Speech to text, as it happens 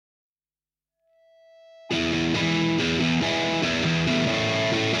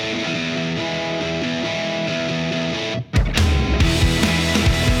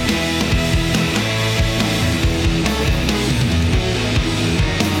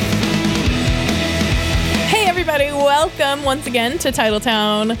welcome once again to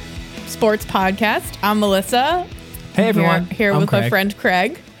Titletown Sports Podcast. I'm Melissa. Hey everyone. Here I'm with Craig. my friend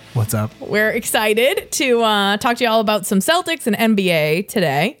Craig. What's up? We're excited to talk to you all about some Celtics and NBA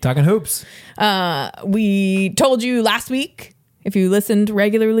today. Talking hoops. We told you last week, if you listened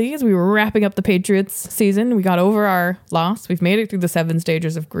regularly, as we were wrapping up the Patriots season, we got over our loss. We've made it through the 7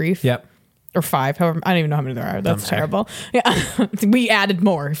 stages of grief. Yep. Or 5, however, I don't even know how many there are. That's terrible. Yeah, we added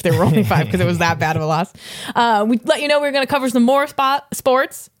more if there were only 5 because it was that bad of a loss. We let you know we're going to cover some more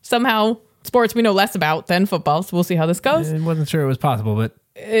sports. Somehow, sports we know less about than football, so we'll see how this goes. I wasn't sure it was possible, but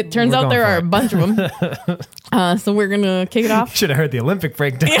It turns out there are a bunch of them. So we're going to kick it off. should have heard the Olympic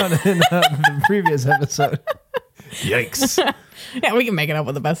breakdown in the previous episode. Yikes. Yeah, we can make it up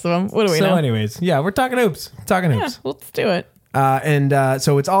with the best of them. What do we know? So anyways, yeah, we're talking hoops. Yeah, let's do it.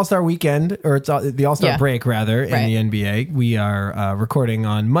 So it's All-Star weekend, or it's the All-Star break, rather, in the NBA. We are recording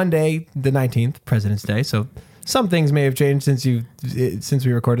on Monday, the 19th, President's Day. So some things may have changed since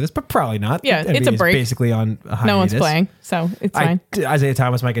we recorded this, but probably not. Yeah, NBA it's a break. Is basically on a hiatus. No one's playing, so it's fine. Isaiah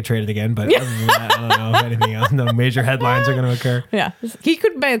Thomas might get traded again, but other than that, I don't know if anything else. No major headlines are going to occur. Yeah, he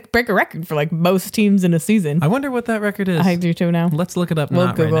could break a record for like most teams in a season. I wonder what that record is. I do too now. Let's look it up.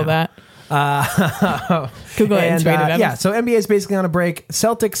 We'll Google that. Google it and tweet it at us. So NBA is basically on a break.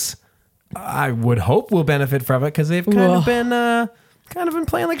 Celtics, I would hope, will benefit from it because they've kind of been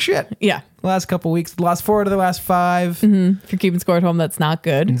playing like shit. Yeah. The last couple weeks, the last 4 out of the last 5. Mm-hmm. If you're keeping score at home, that's not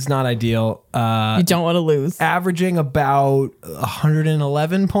good. It's not ideal. You don't want to lose. Averaging about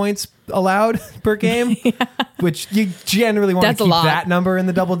 111 points allowed per game, which you generally want to keep that number in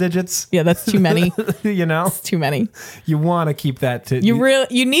the double digits. Yeah, that's too many. You know, it's too many. You want to keep that to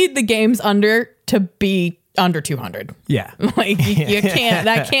you need the games under to be under 200. Yeah, like you can't.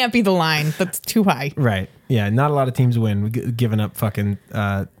 That can't be the line. That's too high. Right. Yeah. Not a lot of teams win giving up fucking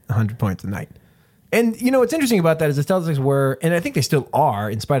 100 points a night. And you know what's interesting about that is the Celtics were, and I think they still are,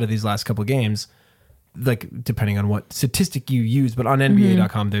 in spite of these last couple of games, like depending on what statistic you use, but on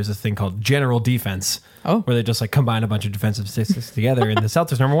NBA.com there's this thing called general defense, where they just like combine a bunch of defensive statistics together, and the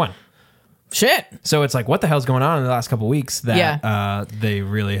Celtics number 1. Shit. So it's like, what the hell's going on in the last couple of weeks that they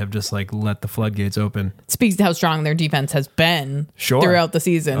really have just like let the floodgates open. It speaks to how strong their defense has been throughout the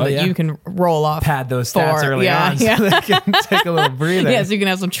season. You can roll off. Pad those stats early on so they can take a little breather. Yeah, so you can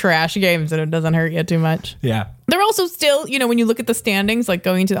have some trash games and it doesn't hurt you too much. Yeah. They're also still, when you look at the standings, like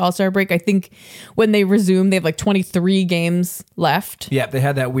going into the All-Star break, I think when they resume, they have like 23 games left. Yeah, they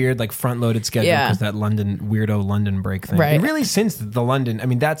had that weird like front-loaded schedule because that weirdo London break thing. Right. And really since the London, I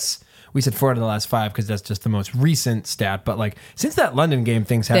mean, we said 4 out of the last 5 because that's just the most recent stat. But like since that London game,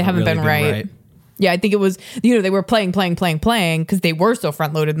 things haven't really been right. Yeah, I think it was, they were playing because they were so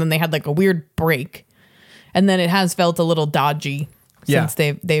front loaded. And then they had like a weird break. And then it has felt a little dodgy since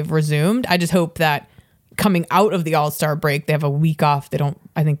they've resumed. I just hope that coming out of the All-Star break, they have a week off.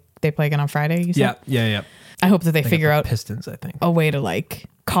 I think they play again on Friday. You said? Yeah. I hope that they figure out Pistons, I think, a way to like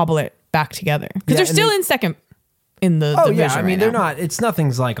cobble it back together because they're still in second in the division. Yeah, I mean they're now. not.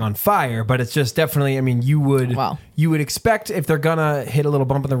 Nothing's like on fire, but it's just definitely. I mean, you would expect if they're gonna hit a little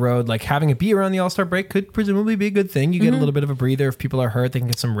bump in the road, like having it be around the All-Star break could presumably be a good thing. You get a little bit of a breather if people are hurt, they can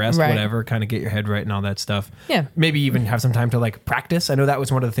get some rest, whatever, kind of get your head right and all that stuff. Yeah, maybe even have some time to like practice. I know that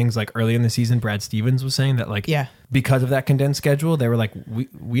was one of the things like early in the season. Brad Stevens was saying that because of that condensed schedule, they were like,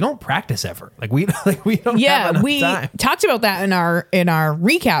 we don't practice ever. Like we don't have enough time. Talked about that in our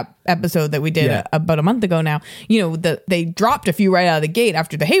recap episode that we did about a month ago now. They dropped a few right out of the gate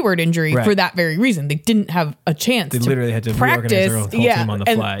after the Hayward injury for that very reason. They didn't have a chance. They literally had to practice reorganize their whole team on the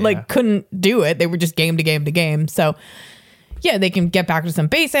fly. And couldn't do it. They were just game to game to game. So yeah, they can get back to some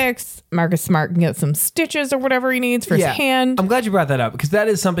basics. Marcus Smart can get some stitches or whatever he needs for his hand. I'm glad you brought that up because that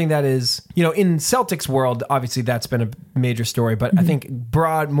is something that is, in Celtics world, obviously that's been a major story, but I think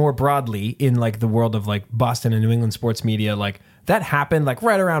more broadly in like the world of like Boston and New England sports media, like that happened like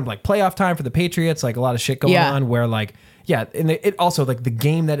right around like playoff time for the Patriots, like a lot of shit going on where like, and it also like the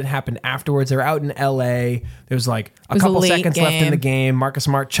game that it happened afterwards. They're out in LA. There's like a couple seconds left in the game. Marcus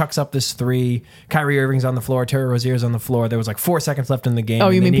Smart chucks up this 3. Kyrie Irving's on the floor. Terry Rozier's on the floor. There was like 4 seconds left in the game. Oh,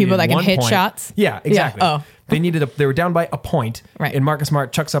 you mean people that can hit shots? Yeah, exactly. Yeah. Oh. They were down by a point. Right. And Marcus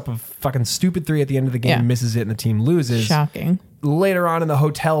Smart chucks up a fucking stupid 3 at the end of the game, misses it, and the team loses. Shocking. Later on in the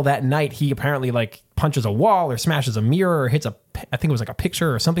hotel that night, he apparently like punches a wall or smashes a mirror or hits I think it was like a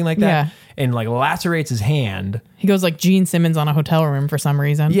picture or something like that, and like lacerates his hand. He goes like Gene Simmons on a hotel room for some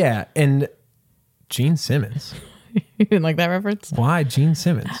reason. Yeah, and Gene Simmons. You didn't like that reference? Why Gene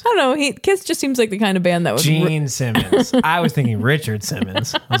Simmons? I don't know. Kiss just seems like the kind of band that would... Gene Simmons. I was thinking Richard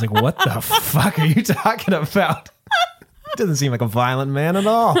Simmons. I was like, what the fuck are you talking about? Doesn't seem like a violent man at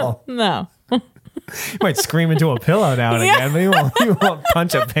all. No. You might scream into a pillow now and again, but you won't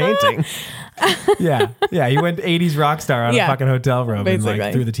punch a painting. Yeah. He went 80s rock star on a fucking hotel room basically. and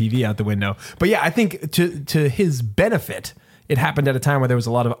like threw the TV out the window. But yeah, I think to his benefit, it happened at a time where there was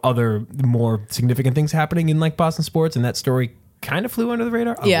a lot of other more significant things happening in like Boston sports, and that story kind of flew under the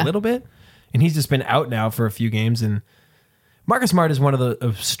radar a little bit. And he's just been out now for a few games. And Marcus Smart is one of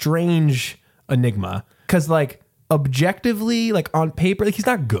a strange enigma because like objectively, like on paper, like he's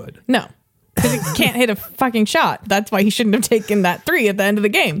not good. No. Because he can't hit a fucking shot. That's why he shouldn't have taken that 3 at the end of the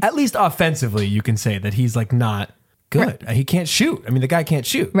game. At least offensively, you can say that he's like not good. Right. He can't shoot. I mean, the guy can't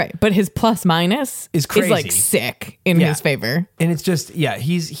shoot. Right. But his plus minus is crazy. Is like sick in his favor. And it's just,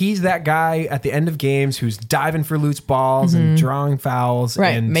 he's that guy at the end of games who's diving for loose balls and drawing fouls.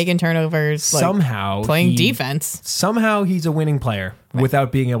 Right. And making turnovers. Somehow. Like playing defense. Somehow he's a winning player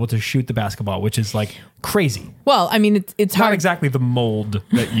without being able to shoot the basketball, which is like crazy. Well, I mean, it's hard. Not exactly the mold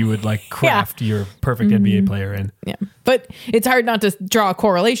that you would like craft your perfect NBA player in. Yeah. But it's hard not to draw a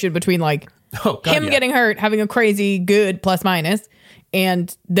correlation between like, him getting hurt, having a crazy good plus minus,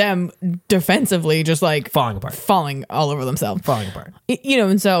 and them defensively just like falling all over themselves. Falling apart.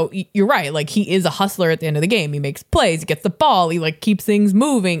 And so you're right. Like he is a hustler at the end of the game. He makes plays, he gets the ball, he like keeps things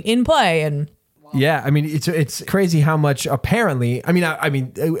moving in play. And yeah, I mean, it's crazy how much apparently,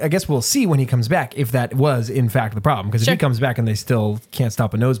 I guess we'll see when he comes back if that was in fact the problem. Because if he comes back and they still can't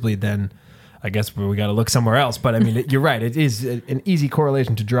stop a nosebleed, then I guess we got to look somewhere else. But I mean, you're right. It is an easy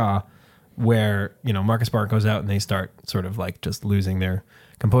correlation to draw where, Marcus Smart goes out and they start sort of like just losing their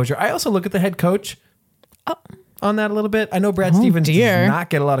composure. I also look at the head coach on that a little bit. I know Brad Stevens does not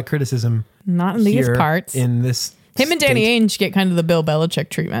get a lot of criticism. Not in these parts. In this Him and Danny Ainge get kind of the Bill Belichick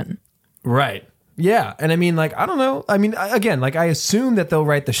treatment. Right. Yeah. And I mean, like, I don't know. I mean, again, like I assume that they'll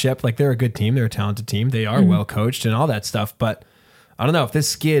right the ship. Like they're a good team. They're a talented team. They are well coached and all that stuff. But I don't know if this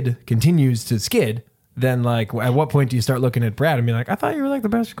skid continues to skid. Then like at what point do you start looking at Brad and be like, I thought you were like the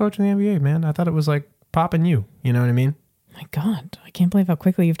best coach in the NBA, man. I thought it was like popping you. You know what I mean? My God, I can't believe how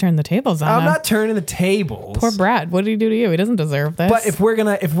quickly you've turned the tables on him. I'm not turning the tables. Poor Brad. What did he do to you? He doesn't deserve this. But if we're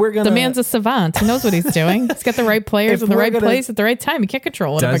gonna, the man's a savant. He knows what he's doing. He's got the right players in the right place at the right time. He can't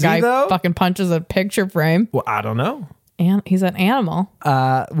control it if a guy fucking punches a picture frame. Well, I don't know. And he's an animal.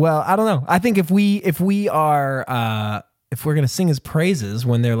 Well, I don't know. I think if we're going to sing his praises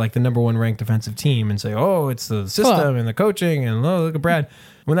when they're like the number 1 ranked defensive team and say, oh, it's the system and the coaching and oh, look at Brad.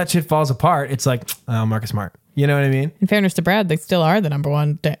 When that shit falls apart, it's like, oh, Marcus Smart. You know what I mean? In fairness to Brad, they still are the number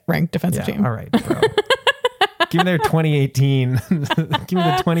 1 ranked defensive team. All right, bro. Give me their 2018. Give me the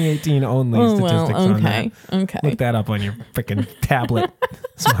 2018 only statistics on that. Okay. Look that up on your freaking tablet,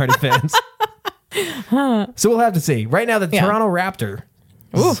 Smarty fans. So we'll have to see. Right now, the Toronto Raptors.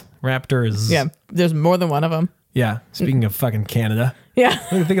 Yeah, there's more than one of them. Yeah. Speaking of fucking Canada. Yeah.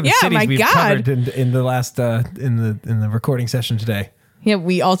 Think of the cities we've covered in the last in the recording session today. Yeah,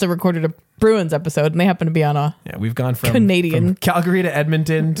 we also recorded a Bruins episode, and they happen to be on we've gone from Calgary to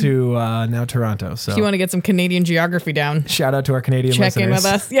Edmonton to now Toronto. So if you want to get some Canadian geography down, shout out to our Canadian listeners. Check in with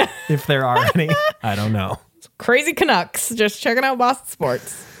us. Yeah. If there are any. I don't know. Crazy Canucks. Just checking out Boston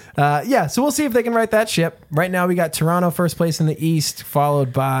sports. So we'll see if they can right that ship. Right now we got Toronto first place in the East,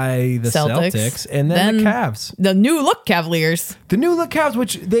 followed by the Celtics and then the Cavs. The new look Cavaliers. The new look Cavs,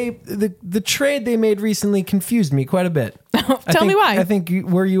 which the trade they made recently confused me quite a bit. Tell me why. I think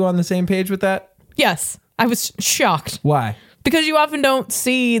were you on the same page with that? Yes. I was shocked. Why? Because you often don't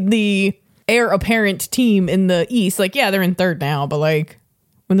see the heir apparent team in the East. Like, yeah, they're in third now, but like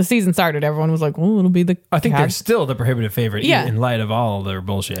when the season started, everyone was like, well, it'll be the I think they're still the prohibitive favorite in light of all their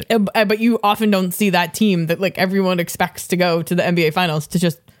bullshit. But you often don't see that team that like everyone expects to go to the NBA Finals to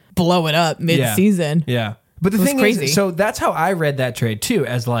just blow it up mid-season. Yeah. But the thing is, so that's how I read that trade too,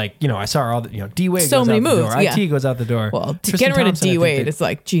 as like, I saw all the, D-Wade goes out the door, IT goes out the door. Well, to get rid of D-Wade, it's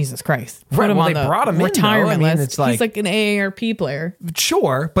like, Jesus Christ. Right, well, they brought him in, retirement list. It's like, he's like an AARP player.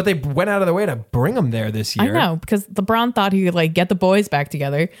 Sure, but they went out of their way to bring him there this year. I know, because LeBron thought he could like get the boys back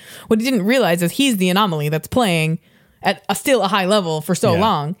together. What he didn't realize is he's the anomaly that's playing at still a high level for so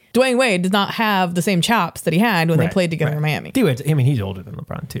long. Dwayne Wade does not have the same chops that he had when they played together in Miami. D-Wade, I mean, he's older than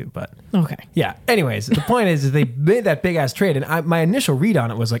LeBron too, but okay. Yeah. Anyways, the point is they made that big ass trade, and my initial read on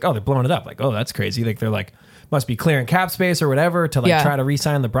it was like, oh, they're blowing it up. Like, oh, that's crazy. Like they're like must be clearing cap space or whatever to like try to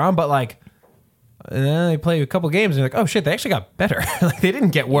re-sign LeBron, but like. And then they play a couple games and you're like, oh shit, they actually got better. Like they didn't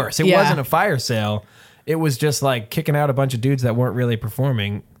get worse. It wasn't a fire sale. It was just like kicking out a bunch of dudes that weren't really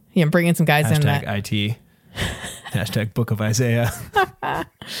performing. Yeah, and bringing some guys in that. IT. Hashtag Book of Isaiah.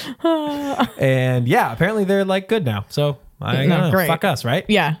 And yeah, apparently they're like good now. So great. Fuck us, right?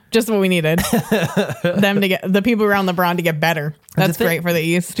 Yeah, just what we needed. Them to get the people around LeBron to get better. That's great for the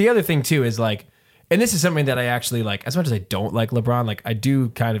East. The other thing too is like And this is something that I actually like, as much as I don't like LeBron, like I do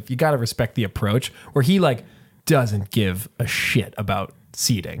kind of, you got to respect the approach where he like doesn't give a shit about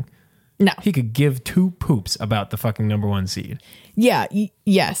seeding. No. He could give two poops about the fucking number one seed. Yeah.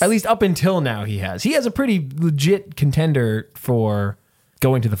 Yes. At least up until now he has. He has a pretty legit contender for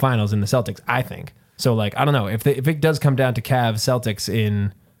going to the finals in the Celtics, I think. So like, I don't know, if it does come down to Cavs Celtics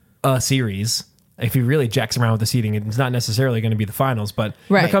in a series, if he really jacks around with the seeding, it's not necessarily going to be the finals, but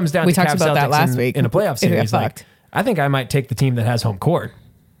right. if it comes down we to talked Cavs about Celtics that last week in a playoff series, like, fucked. I think I might take the team that has home court.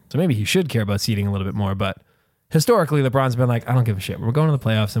 So maybe he should care about seeding a little bit more, but historically LeBron's been like, I don't give a shit. We're going to the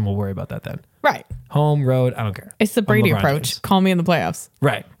playoffs and we'll worry about that then. Right. Home, road, I don't care. It's the Brady I'm LeBron approach. James. Call me in the playoffs.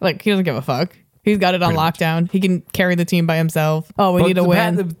 Right. Like, he doesn't give a fuck. He's got it on lockdown. He can carry the team by himself. Oh, we need to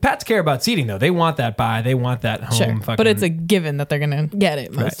win. The Pats care about seeding, though. They want that bye. They want that home. Sure. Fucking, But it's a given that they're going to get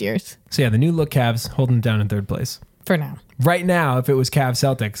it most Right. years. So, yeah, the new look Cavs holding it down in third place. For now. Right now, if it was Cavs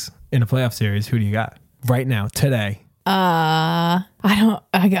Celtics in a playoff series, who do you got? Right now, today. I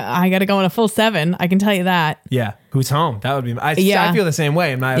got to go in a full 7. I can tell you that. Yeah. Who's home? That would be... I feel the same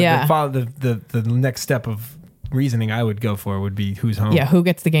way. And the next step of reasoning I would go for would be who's home. Yeah, who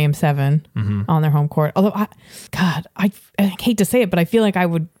gets the game 7 on their home court. Although, I hate to say it, but I feel like I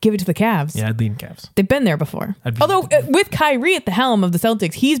would give it to the Cavs. Yeah, I'd lean Cavs. They've been there before. I'd be- Although, with Kyrie at the helm of the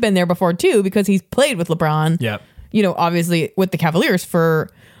Celtics, he's been there before too because he's played with LeBron. Yeah. You know, obviously with the Cavaliers for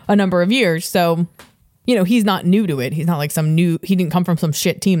a number of years. So, you know, he's not new to it. He's not like he didn't come from some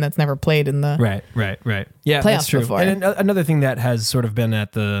shit team that's never played in the Right. Yeah, playoffs that's true. before. And another thing that has sort of been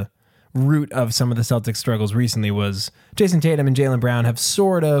at the root of some of the Celtics struggles recently was Jason Tatum and Jaylen Brown have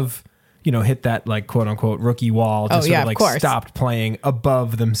sort of, you know, hit that like quote unquote rookie wall. Just sort of like stopped playing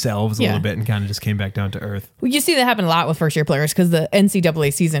above themselves a little bit and kind of just came back down to earth. Well, you see that happen a lot with first year players because the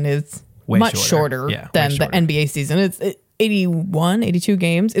NCAA season is Way much shorter. shorter than the NBA season. It's 82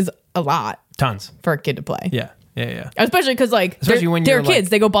 games is a lot. Tons. For a kid to play. Yeah. Especially because when they're you're, kids.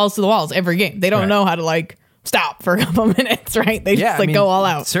 They go balls to the walls every game. They don't know how to like stop for a couple minutes, right? They just go all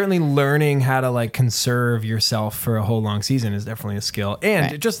out. Certainly learning how to like conserve yourself for a whole long season is definitely a skill.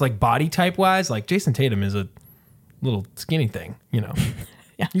 And just like body type wise, like Jason Tatum is a little skinny thing, you know.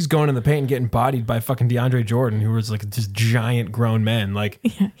 Yeah. He's going in the paint and getting bodied by fucking DeAndre Jordan, who was like just giant grown men. Like,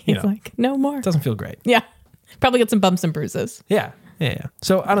 he's like, no more. It doesn't feel great. Yeah. Probably get some bumps and bruises. Yeah.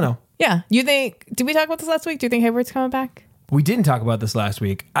 So I don't know. Yeah. You think, did we talk about this last week? Do you think Hayward's coming back? We didn't talk about this last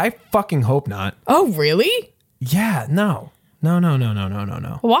week. I fucking hope not. Oh, really? Yeah, no.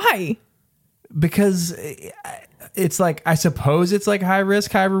 Why? Because it's like, I suppose it's like high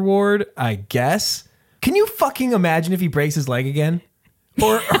risk, high reward, I guess. Can you fucking imagine if he breaks his leg again?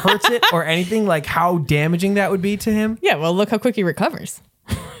 Or hurts it or anything? Like how damaging that would be to him? Yeah, well, look how quick he recovers.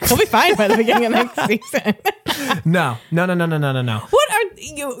 He'll be fine by the beginning of next season. No. What are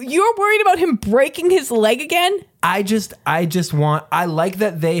you're worried about him breaking his leg again? I like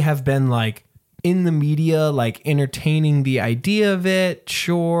that they have been like in the media, like entertaining the idea of it.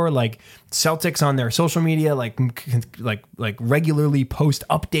 Sure. Like Celtics on their social media, like regularly post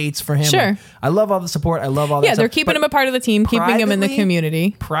updates for him. Sure. Like, I love all the support. I love all that Yeah, they're stuff. keeping But him a part of the team, keeping him in the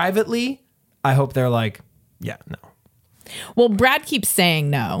community. Privately, I hope they're like, yeah, no. Well, Brad keeps saying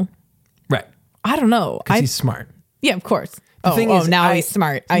no. Right. I don't know. Because he's smart. Yeah, of course. Now he's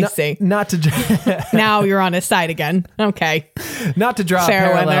smart. I see. Not to Now you're on his side again. Okay. not to draw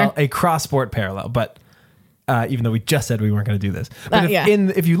Fair a cross-sport parallel, but even though we just said we weren't going to do this. But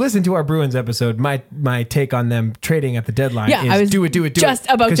if you listen to our Bruins episode, my take on them trading at the deadline is I was do it. Just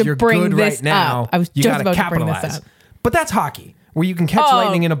about to you're bring good this right now. up. I was you just gotta about to bring this capitalize. up. But that's hockey, where you can catch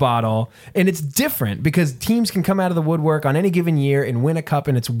lightning in a bottle, and it's different because teams can come out of the woodwork on any given year and win a cup,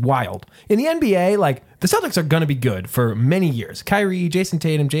 and it's wild. In the NBA, like the Celtics are going to be good for many years. Kyrie, Jason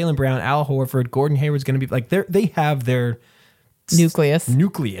Tatum, Jaylen Brown, Al Horford, Gordon Hayward's going to be like they have their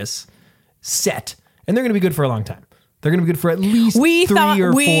nucleus set, and they're going to be good for a long time. They're going to be good for at least 3 or 4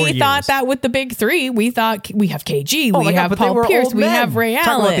 years. We thought that with the big three. We thought we have KG, we have Paul Pierce, we have Ray Allen.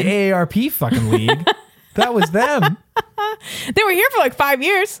 Talking about the AARP fucking league. That was them. They were here for like 5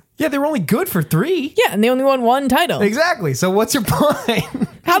 years. Yeah, they were only good for 3. Yeah, and they only won 1 title. Exactly. So what's your point?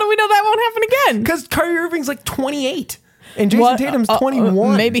 How do we know that won't happen again? Because Kyrie Irving's like 28. And Jason Tatum's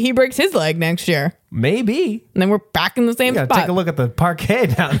 21. Maybe he breaks his leg next year. Maybe. And then we're back in the same spot. Take a look at the parquet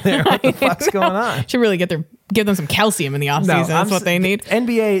down there. What the fuck's going on? Should really give them some calcium in the offseason. That's what they need.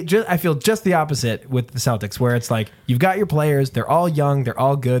 NBA, I feel just the opposite with the Celtics, where it's like, you've got your players. They're all young. They're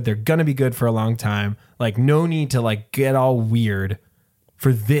all good. They're going to be good for a long time. Like, no need to like get all weird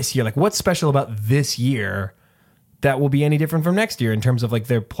for this year. Like, what's special about this year that will be any different from next year in terms of like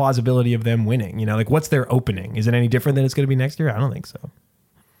their plausibility of them winning? You know, like what's their opening? Is it any different than it's going to be next year? I don't think so.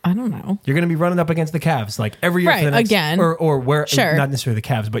 I don't know. You're going to be running up against the Cavs like every year for the next, again. or where Sure. not necessarily the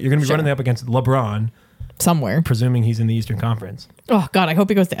Cavs, but you're going to be running up against LeBron, somewhere. presuming he's in the Eastern Conference. Oh God, I hope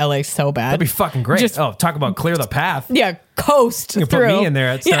he goes to LA so bad. That'd be fucking great. Just- talk about clear the path. Yeah, coast You through. put me in there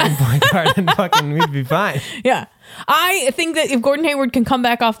at starting point guard and fucking we'd be fine. Yeah. I think that if Gordon Hayward can come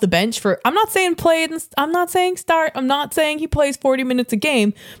back off the bench for, I'm not saying play, I'm not saying start, I'm not saying he plays 40 minutes a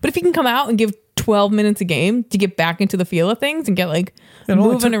game, but if he can come out and give 12 minutes a game to get back into the feel of things and get like It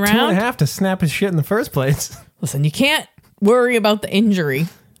only moving took around. 2.5 to snap his shit in the first place. Listen, you can't worry about the injury.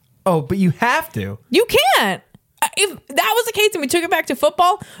 Oh, but you have to. You can't. If that was the case and we took it back to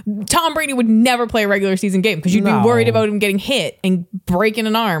football, Tom Brady would never play a regular season game because you'd be No. worried about him getting hit and breaking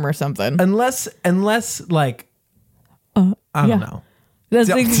an arm or something. Unless like I don't yeah. know. That's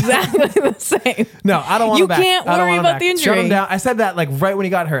exactly the same. No, I don't want You him back. can't I don't worry want him about back. the injury. Shut him down. I said that like right when he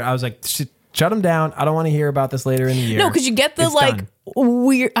got hurt. I was like, shut him down. I don't want to hear about this later in the year. No, because you get the It's like done.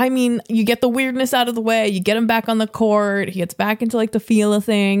 weird. I mean, you get the weirdness out of the way. You get him back on the court. He gets back into like the feel of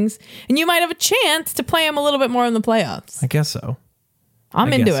things, and you might have a chance to play him a little bit more in the playoffs. I guess so.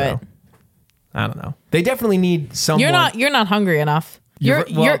 I'm I into guess it. so. I don't know. They definitely need someone. You're not hungry enough. You're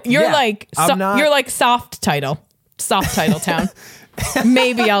yeah, like I'm not- you're like soft title town.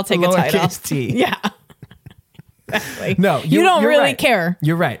 Maybe I'll take a title. Lowercase t. Yeah. Exactly. No, you don't you're really right. care.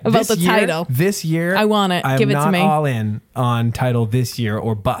 You're right about This the year- title. This year, I want it. I'm Give it to not me. all in on title this year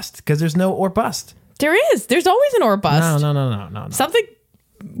or bust because there's no or bust. There is. There's always an or bust. No. Something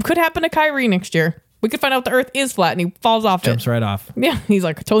could happen to Kyrie next year. We could find out the Earth is flat and he falls off Jumps it. right off. Yeah, he's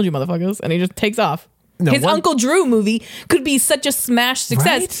like, I told you, motherfuckers, and he just takes off. No, His one- Uncle Drew movie could be such a smash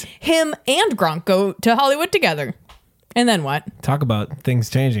success. Right? Him and Gronk go to Hollywood together. And then what? Talk about things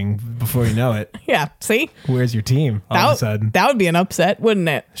changing before you know it. Yeah, see? Where's your team all of a sudden? That would be an upset, wouldn't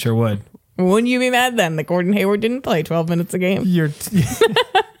it? Sure would. Wouldn't you be mad then that Gordon Hayward didn't play 12 minutes a game?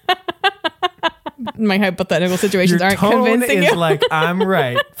 My hypothetical situations Your aren't tone convincing is you. like, I'm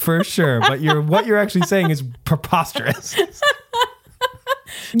right for sure, but what you're actually saying is preposterous.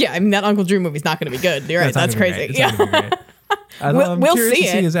 Yeah, I mean, that Uncle Drew movie's not going to be good. You're right. That's crazy. Yeah. I'm We'll curious see to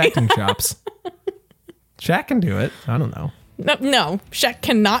see it. his acting chops. Shaq can do it. I don't know. No, Shaq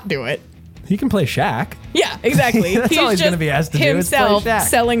cannot do it. He can play Shaq. Yeah, exactly. That's all he's just gonna be asked to do is play himself Shaq.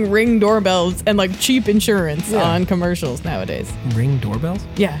 selling Ring doorbells and like cheap insurance Yeah. on commercials nowadays. Ring doorbells?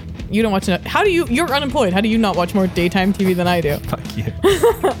 Yeah, you don't watch enough. How do you're unemployed. How do you not watch more daytime TV than I do? Fuck you.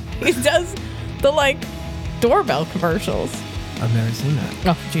 He does the like doorbell commercials. I've never seen that.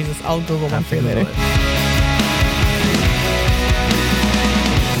 Oh, Jesus. I'll Google one Have for to you Google later. it.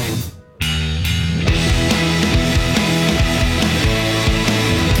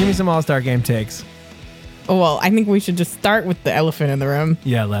 Give me some All-Star Game takes. Oh, well, I think we should just start with the elephant in the room.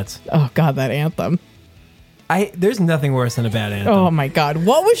 Yeah, let's. Oh, God, that anthem. There's nothing worse than a bad anthem. Oh, my God.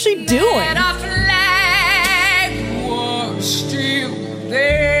 What was she doing? Our flag was still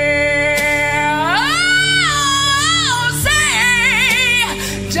there. Oh,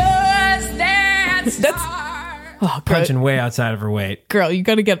 say, does that That's- Oh, girl, Punching way outside of her weight. girl, you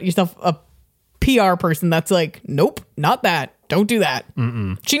got to get yourself a PR person that's like, nope, not that. Don't do that.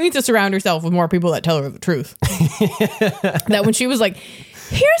 She needs to surround herself with more people that tell her the truth. That when she was like,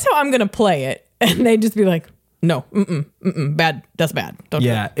 here's how I'm going to play it. And they'd just be like, no, bad. That's bad. Don't do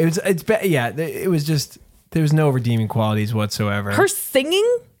Yeah, it's bad. Yeah, it was just there was no redeeming qualities whatsoever. that. Her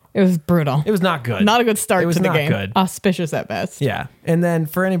singing, it was brutal. It was not good. Not a good start It was to the not game. good. Auspicious at best. Yeah, and then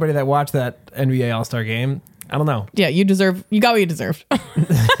for anybody that watched that NBA All-Star game, I don't know. Yeah, you got what you deserved.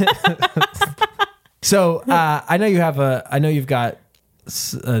 So I know you've got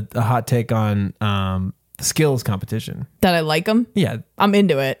a hot take on the skills competition. That I like them. Yeah, I'm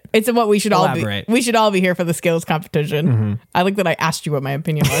into it. It's what we should all Elaborate. be. We should all be here for the skills competition. I like that I asked you what my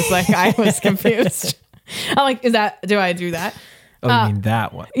opinion was. Like I was confused. I'm like, do I do that? oh, you mean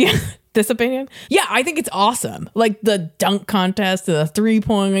that one? Yeah. This opinion? Yeah, I think it's awesome. Like the dunk contest, the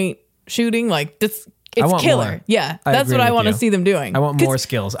 3-point shooting, like this I it's want killer. more. Yeah. I That's agree what I with want to you. see them doing. I want 'Cause- more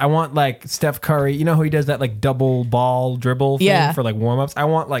skills. I want like Steph Curry. You know how he does that like double ball dribble thing Yeah. for like warm-ups? I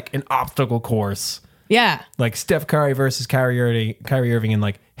want like an obstacle course. Yeah. Like Steph Curry versus Kyrie Irving in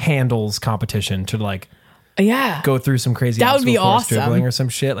like handles competition to like Yeah. go through some crazy That would be obstacle course awesome. dribbling or some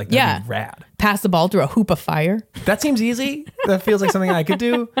shit. Like that'd Yeah. be rad. Pass the ball through a hoop of fire. That seems easy. That feels like something I could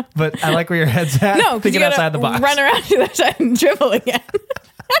do, but I like where your head's at. No, because thinking you gotta outside the box. run around to the other side and dribble again.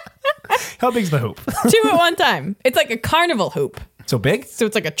 How big's the hoop? 2 at one time. It's like a carnival hoop. So big? So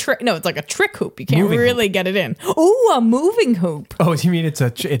it's like a trick. No, it's like a trick hoop. You can't Moving really get it in. Ooh, a moving hoop. Oh, you mean it's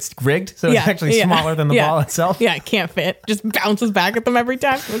rigged? So Yeah, it's actually yeah, smaller than the yeah. ball itself? Yeah, it can't fit. Just bounces back at them every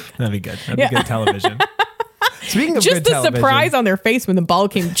time. That'd be good. That'd Yeah. be good television. Speaking of just good the television, surprise on their face when the ball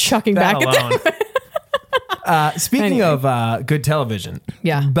came chucking back that at them. alone. Speaking Anyway. of good television,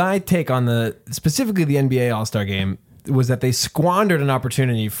 Yeah. my take on specifically the NBA All-Star Game was that they squandered an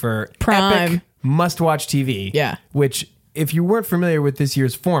opportunity for Prime. epic must-watch TV. Yeah. Which, if you weren't familiar with this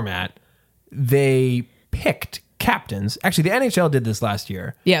year's format, they picked captains. Actually, the NHL did this last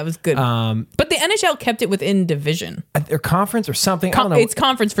year. Yeah, it was good. But the NHL kept it within division. At their conference or something. I don't know. It's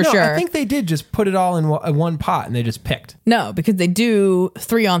conference for No, sure. I think they did just put it all in one pot and they just picked. No, because they do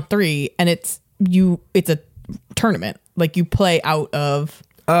 3-on-3 and it's a tournament. Like you play out of.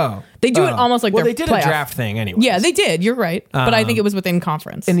 Oh. They do it almost like well, their they did playoff. a draft thing anyway. Yeah, they did. You're right. But I think it was within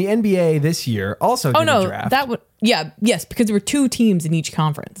conference. And the NBA this year also did oh no, a draft. that would yes, because there were 2 teams in each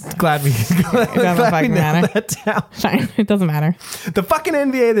conference. Glad we doesn't glad we fucking nailed matter. that down. Fine, it doesn't matter. The fucking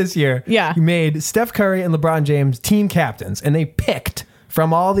NBA this year Yeah. made Steph Curry and LeBron James team captains, and they picked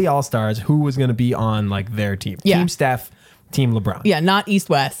from all the All-Stars who was going to be on like their team. Yeah. Team Steph, Team LeBron. Yeah, not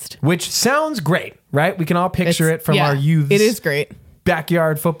East-West. Which sounds great, right? We can all picture it from our youth. It is great.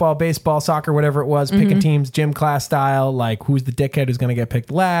 Backyard football, baseball, soccer, whatever it was, Mm-hmm. picking teams, gym class style, like who's the dickhead who's going to get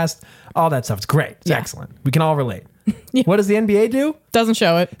picked last, all that stuff. It's great. It's Yeah. excellent. We can all relate. What does the NBA do? Doesn't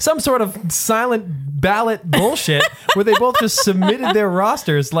show it. Some sort of silent ballot bullshit where they both just submitted their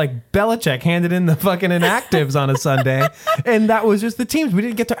rosters like Belichick handed in the fucking inactives on a Sunday. And that was just the teams. We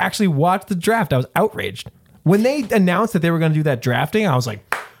didn't get to actually watch the draft. I was outraged. When they announced that they were going to do that drafting, I was like,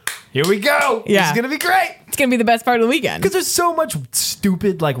 here we go. Yeah. This is going to be great. It's going to be the best part of the weekend. Because there's so much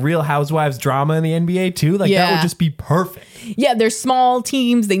stupid like Real Housewives drama in the NBA too. Like that Yeah. would just be perfect. Yeah, they're small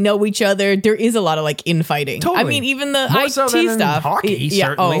teams. They know each other. There is a lot of like infighting. Totally. I mean, even the More IT so than in stuff. hockey, Yeah,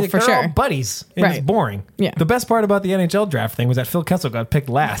 certainly. oh, Like, for they're all sure. buddies. And Right. it's boring. Yeah. The best part about the NHL draft thing was that Phil Kessel got picked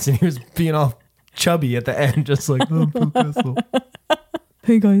last and he was being all chubby at the end, just like, oh, Phil Kessel.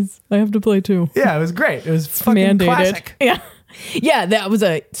 Hey guys, I have to play too. Yeah, it was great. It was fucking Mandated. classic. Yeah. Yeah, that was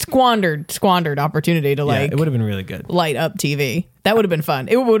a squandered opportunity to Yeah, like it would have been really good. light up TV. That would have been fun.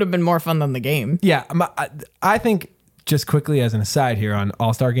 It would have been more fun than the game. Yeah, I think just quickly as an aside here on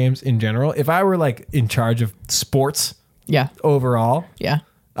All-Star games in general, if I were like in charge of sports Yeah. overall, Yeah.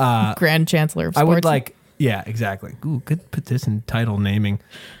 Grand Chancellor of I Sports. would like, yeah, exactly. Ooh, could put this in title naming.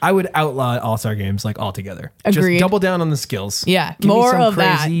 I would outlaw All-Star games like altogether. Agreed. Just double down on the skills. Yeah, Give me more some of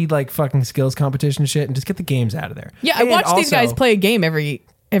that. crazy like fucking skills competition shit and just get the games out of there. Yeah, I And watch these also- guys play a game every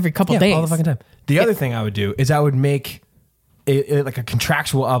couple days. all the fucking time. The other thing I would do is I would make it like a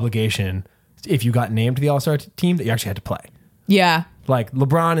contractual obligation if you got named to the All-Star team that you actually had to play. Yeah. Like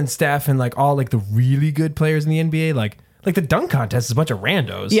LeBron and Steph and like all like the really good players in the NBA, like the dunk contest is a bunch of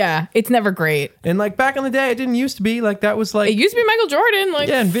randos. Yeah. It's never great. And like back in the day, it didn't used to be like that was like It used to be Michael Jordan, like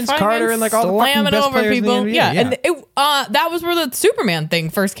Yeah, and Vince fucking Carter and, like, all the fucking slamming best over players in the people. NBA, Yeah, yeah. and that was where the Superman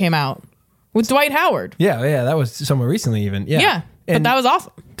thing first came out with Dwight Howard. yeah, that was somewhere recently even. Yeah. Yeah, but And that was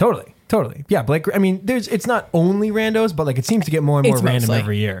awesome. totally. Yeah, Blake, I mean, it's not only randos, but like it seems to get more and more It's random mostly.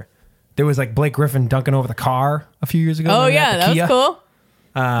 every year. There was like Blake Griffin dunking over the car a few years ago. Oh Remember yeah, The that was Kia? cool.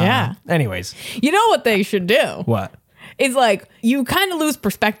 Yeah, Anyways, you know what they should do? what? Is like you kind of lose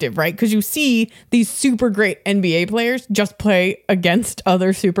perspective, right? Because you see these super great NBA players just play against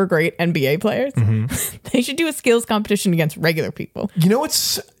other super great NBA players. Mm-hmm. They should do a skills competition against regular people. You know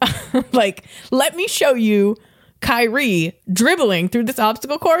what's Like, let me show you Kyrie dribbling through this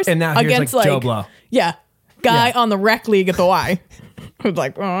obstacle course And now here's, against like, Joe Blow. Yeah, guy Yeah. on the rec league at the Y. Who's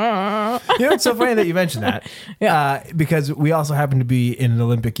like, "Ah." You know, it's so funny that you mentioned that. Yeah. Because we also happen to be in an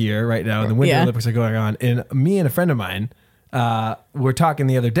Olympic year right now, and the Winter Yeah. Olympics are going on. And me and a friend of mine were talking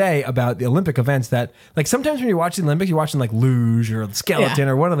the other day about the Olympic events that, like, sometimes when you're watching the Olympics, you're watching like luge or the skeleton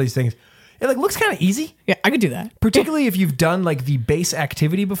Yeah. or one of these things. It like looks kind of easy, Yeah, I could do that. particularly if you've done like the base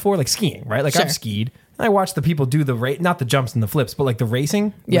activity before, like skiing, right? Like Sure. I've skied. And I watch the people do the not the jumps and the flips, but like the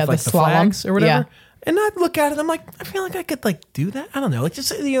racing, Yeah, with, like the the slalom. flags or whatever. Yeah. And I look at it, I'm like, I feel like I could like do that. I don't know, like just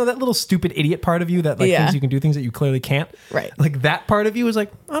that little stupid idiot part of you that like Yeah. thinks you can do things that you clearly can't. Right. Like that part of you is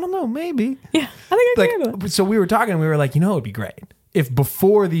like, I don't know, maybe. Yeah, I think I could do that. Like, so we were talking, and we were like, you know, it'd be great if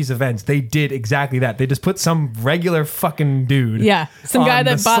before these events they did exactly that. They just put some regular fucking dude. Yeah, some guy on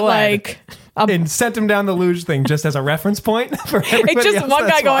that the bought sled like and sent him down the luge thing just as a reference point for everybody it's just else one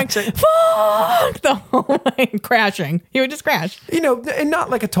that's guy going watching. fuck the whole way, crashing. He would just crash. You know, and not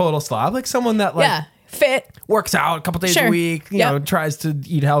like a total slob, like someone that like Yeah, fit. works out a couple days Sure. a week, you Yep. know, tries to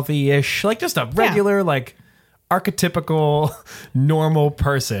eat healthy-ish, like just a regular, like archetypical normal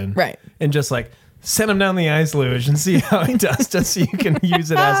person. Right. And just like send him down the ice luge and see how he does, just so you can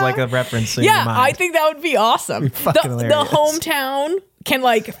use it as like a reference in your Yeah, mind. I think that would be awesome. fucking the hilarious. hometown can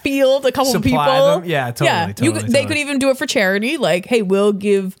like field a couple Supply people. them. Yeah, totally, You totally, could, they could totally. even do it for charity. Like, hey, we'll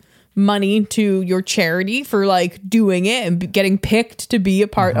give money to your charity for like doing it and getting picked to be a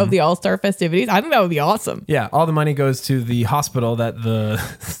part of the All-Star festivities. I think that would be awesome. Yeah, all the money goes to the hospital that the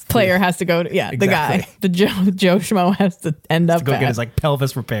Player has to go to, the guy, the Joe Schmo has to end up go at. get his like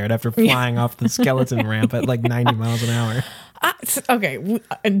pelvis repaired after flying off the skeleton ramp at like 90 miles an hour.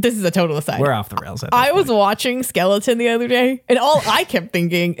 And this is a total aside. We're off the rails. At this I was point. watching Skeleton the other day, and all I kept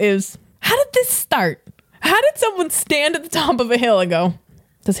thinking is, how did this start? How did someone stand at the top of a hill and go,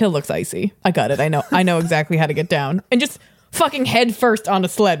 this hill looks icy. I got it. I know exactly how to get down. And just fucking head first on a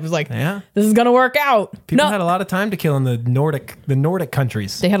sled was like, Yeah. this is gonna work out. People had a lot of time to kill in the Nordic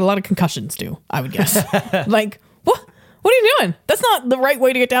countries. They had a lot of concussions too, I would guess. Like, what are you doing? That's not the right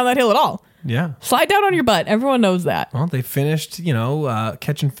way to get down that hill at all. Yeah. Slide down on your butt. Everyone knows that. Well, they finished,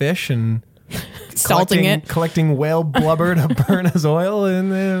 catching fish and Salting collecting whale blubber to burn as oil,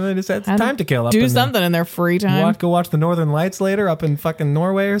 and they just had time to kill. Do something in their free time. Go watch the Northern Lights later up in fucking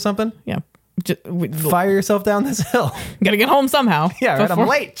Norway or something. Yeah. Fire yourself down this hill. Gotta get home somehow. Yeah, right. I'm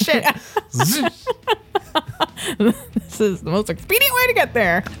late. Shit. This is the most expedient way to get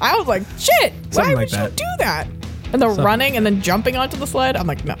there. I was like, shit, Something why like would that. you do that? And the running and then jumping onto the sled. I'm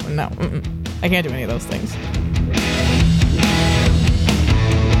like, no, I can't do any of those things.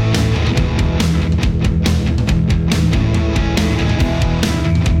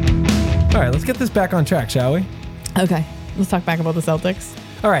 All right, let's get this back on track, shall we? Okay, let's talk back about the Celtics.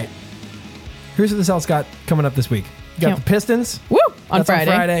 All right. Here's what the Celtics got coming up this week. You got Can't- the Pistons. Woo! On That's Friday.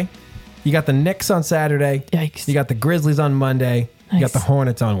 on Friday. You got the Knicks on Saturday. Yikes. You got the Grizzlies on Monday. You Nice. got the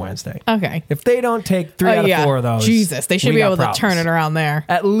Hornets on Wednesday. Okay. If they don't take three out of 4 of those, Jesus, they should we be got able problems. to turn it around there.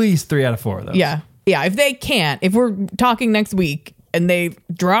 At least 3 out of 4 of those. Yeah. Yeah. If they can't, if we're talking next week and they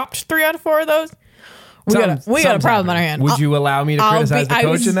dropped 3 out of 4 of those, we got a Something's problem on our happening. hand. Would you allow me to criticize the I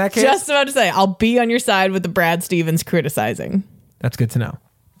coach was in that case? just about to say, I'll be on your side with the Brad Stevens criticizing. That's good to know.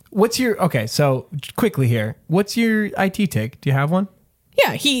 So quickly here, what's your IT take? Do you have one?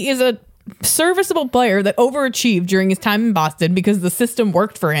 Yeah, he is a serviceable player that overachieved during his time in Boston because the system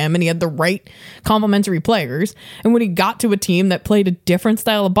worked for him and he had the right complementary players. And when he got to a team that played a different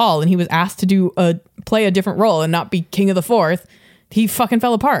style of ball and he was asked to play a different role and not be king of the fourth, he fucking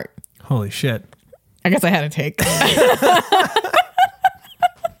fell apart. Holy shit. I guess I had a take.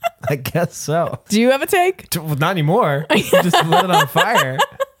 I guess so. Do you have a take? Well, not anymore. You just lit it on fire.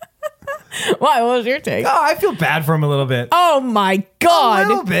 Why? What was your take? Oh, I feel bad for him a little bit. Oh my A God.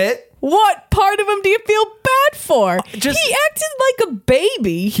 little bit. What part of him do you feel bad for? Just- he acted like a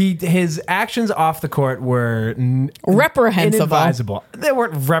baby. His actions off the court were Reprehensible. inadvisable. They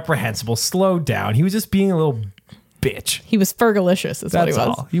weren't reprehensible. Slow down. He was just being a little bitch. He was Fergalicious is what he That's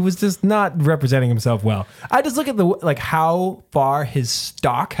was. all. He was just not representing himself well. I just look at how far his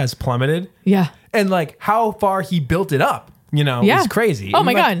stock has plummeted. Yeah. And how far he built it up. Yeah. It's crazy. Oh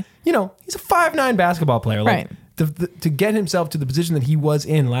my God. He's a 5'9" basketball player. Right. To get himself to the position that he was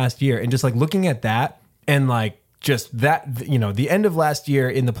in last year, and just looking at that, and just that, the end of last year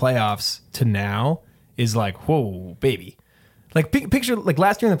in the playoffs to now is whoa, baby. Picture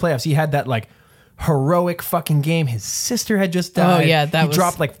last year in the playoffs, he had that heroic fucking game. His sister had just died. Oh, yeah, he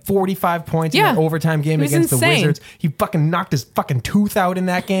dropped 45 points in Yeah. an overtime game He was against insane. the Wizards. He fucking knocked his fucking tooth out in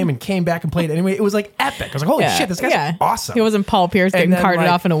that game and came back and played anyway. It was epic. I was like, holy shit, this guy's awesome. He wasn't Paul Pierce getting And then, carted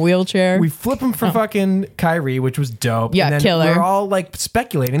off in a wheelchair. We flip him for fucking Kyrie, which was dope. Yeah, and then killer. We're all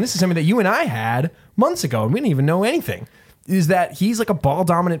speculating. This is something that you and I had months ago, and we didn't even know anything. Is that he's a ball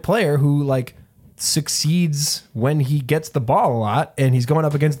dominant player who succeeds when he gets the ball a lot, and he's going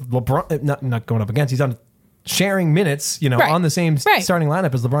up against LeBron. Not going up against. He's on sharing minutes, Right. on the same Right. starting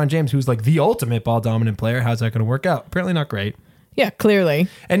lineup as LeBron James, who's the ultimate ball dominant player. How's that going to work out? Apparently not great. Yeah, clearly.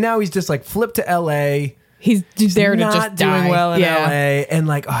 And now he's just flipped to LA. He's there to not just doing die. well in yeah. LA, and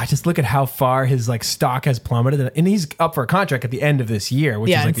just look at how far his stock has plummeted, and he's up for a contract at the end of this year, which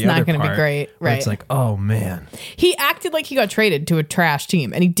Yeah, is it's the not other gonna be part, great, where It's right. oh man, He acted like he got traded to a trash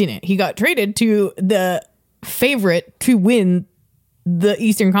team, and he didn't. He got traded to the favorite to win the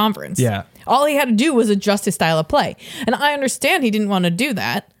Eastern Conference. Yeah. All he had to do was adjust his style of play. And I understand he didn't want to do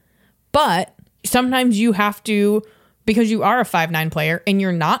that, but sometimes you have to, because you are a 5'9" player and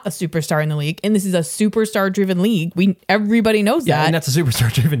you're not a superstar in the league, and this is a superstar driven league. Everybody knows yeah, that. and that's a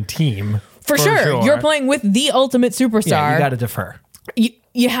superstar driven team for sure. You're playing with the ultimate superstar. Yeah, you got to defer.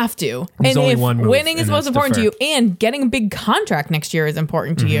 You have to. There's and only if one move, winning is and most that's important to you defer. and getting a big contract next year is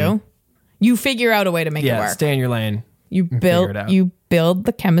important to you, you figure out a way to make it Yeah, work. stay in your lane. You figure it out. build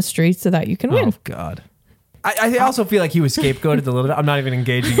the chemistry so that you can win. Oh God. I also feel like he was scapegoated a little bit. I'm not even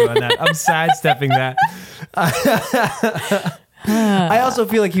engaging you on that. I'm sidestepping that. I also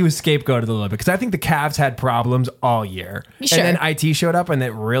feel like he was scapegoated a little bit because I think the Cavs had problems all year. Sure. And then IT showed up and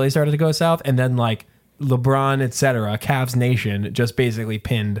it really started to go south. And then like LeBron, etc., Cavs Nation just basically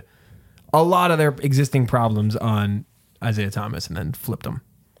pinned a lot of their existing problems on Isaiah Thomas and then flipped them.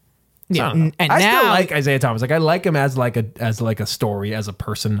 Yeah, I don't know. and I still now like Isaiah Thomas. Like I like him as like a story, as a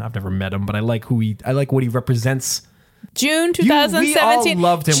person. I've never met him, but I like what he represents. June 2017. we all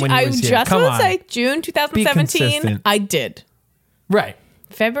loved him when he I was here. just Come want on. to say June 2017. consistent. I did. Right.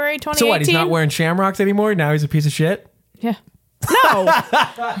 February 2018. So what? He's not wearing shamrocks anymore. Now he's a piece of shit. Yeah. No.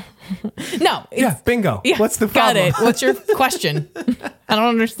 No. Yeah. Bingo. Yeah, What's the got problem? it. What's your question? I don't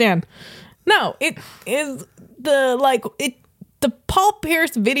understand. No, it is the Paul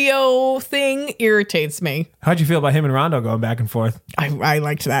Pierce video thing irritates me. How'd you feel about him and Rondo going back and forth? I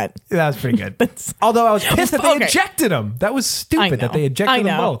liked that. That was pretty good. Although I was pissed that they Okay. ejected him. That was I stupid know. that they ejected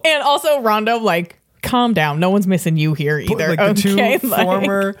them both. And also Rondo, like, calm down. No one's missing you here either. Like the okay? two Like,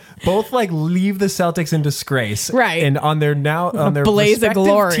 former, both like leave the Celtics in disgrace, Right. And on their blaze of respective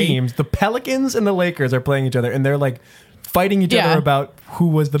glory. teams, the Pelicans and the Lakers are playing each other, and they're like fighting each Yeah. other about who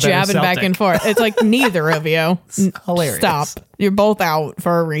was the better jabbing Celtic. back and forth. It's like neither of you. hilarious. Stop. You're both out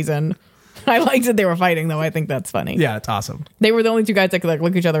for a reason. I liked that they were fighting though. I think that's funny. Yeah, it's awesome. They were the only two guys that could like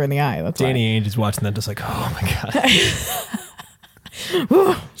look each other in the eye. That's Danny Ainge is watching that, just like, oh my god.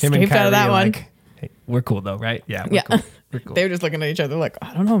 why. Him and Escaped out of that Kyrie, one. like, hey, we're cool though, right? Yeah, we're Yeah. cool. We're cool. They were just looking at each other like,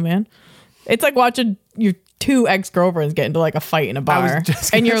 I don't know, man. It's like watching your two ex-girlfriends get into like a fight in a I bar. was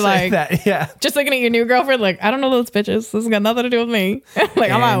just And gonna you're say like, that. Yeah. just looking at your new girlfriend, like, I don't know those bitches. This has got nothing to do with me.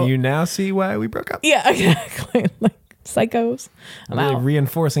 Like, I'm out. And you now see why we broke up. Yeah, exactly. Like, psychos. I'm Really out.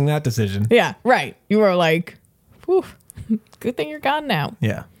 reinforcing that decision. Yeah, right. You were like, whew, good thing you're gone now.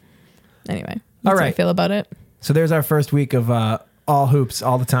 Yeah. Anyway, All that's how I right. feel about it. So there's our first week of all hoops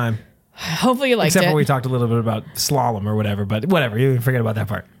all the time. Hopefully you liked Except it. for we talked a little bit about slalom or whatever, but whatever. You can forget about that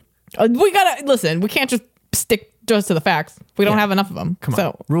part. We gotta listen. We can't just stick just to the facts. We don't Yeah. have enough of them. Come on.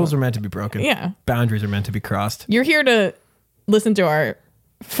 So Rules are meant to be broken. Yeah. Boundaries are meant to be crossed. you're here to listen to our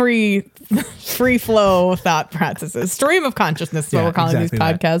free flow thought processes. Stream of consciousness is what Yeah, we're calling exactly these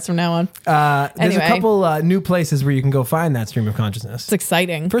that. podcasts from now on. There's Anyway. a couple new places where you can go find that stream of consciousness. It's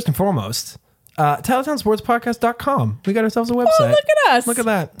exciting. First and foremost, TaletownSportsPodcast.com. We got ourselves a website. Oh, look at us. Look at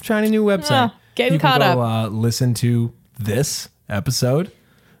that. Shiny new website. Yeah, getting you can caught go, listen to this episode.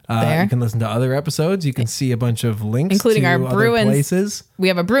 There. You can listen to other episodes. You can see a bunch of links, Including to our other Bruins places. We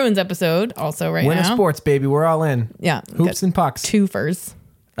have a Bruins episode also right Winter now. sports, baby. We're all in. Yeah. Hoops and pucks. Twofers.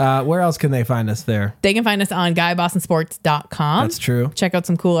 Where else can they find us there? They can find us on GuyBostonSports.com. That's true. Check out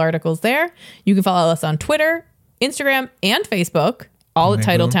some cool articles there. You can follow us on Twitter, Instagram, and Facebook, all at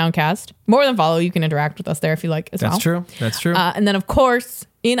Title Towncast. More than follow, you can interact with us there if you like as well. That's true. That's true. And then, of course,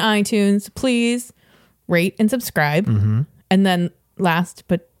 in iTunes, please rate and subscribe. Mm-hmm. And then last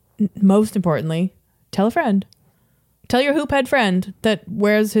but most importantly, tell a friend. Tell your hoophead friend that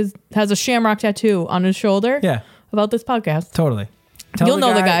has a shamrock tattoo on his shoulder Yeah. about this podcast. Totally. You'll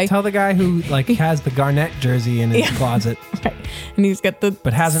know the guy. Tell the guy who like has the Garnett jersey in his closet, Right. And he's got the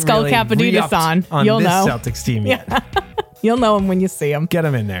but hasn't skull really cap Adidas re-upped on. You'll this know. Celtics team yet. You'll know him when you see him. Get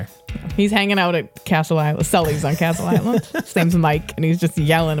him in there. He's hanging out at Castle Island. Sully's on Castle Island. His name's Mike, and he's just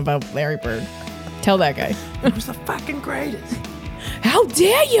yelling about Larry Bird. Tell that guy. He was the fucking greatest. How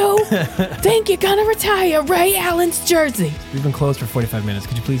dare you think you're gonna retire Ray Allen's jersey? We've been closed for 45 minutes.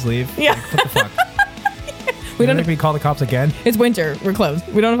 Could you please leave? Yeah. Like, what the fuck? We Don't don't. make me call the cops again. It's winter. We're closed.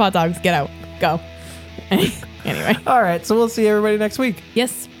 We don't have hot dogs. Get out. Go. Anyway. All right. So we'll see everybody next week.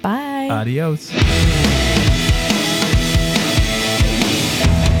 Yes. Bye. Adios.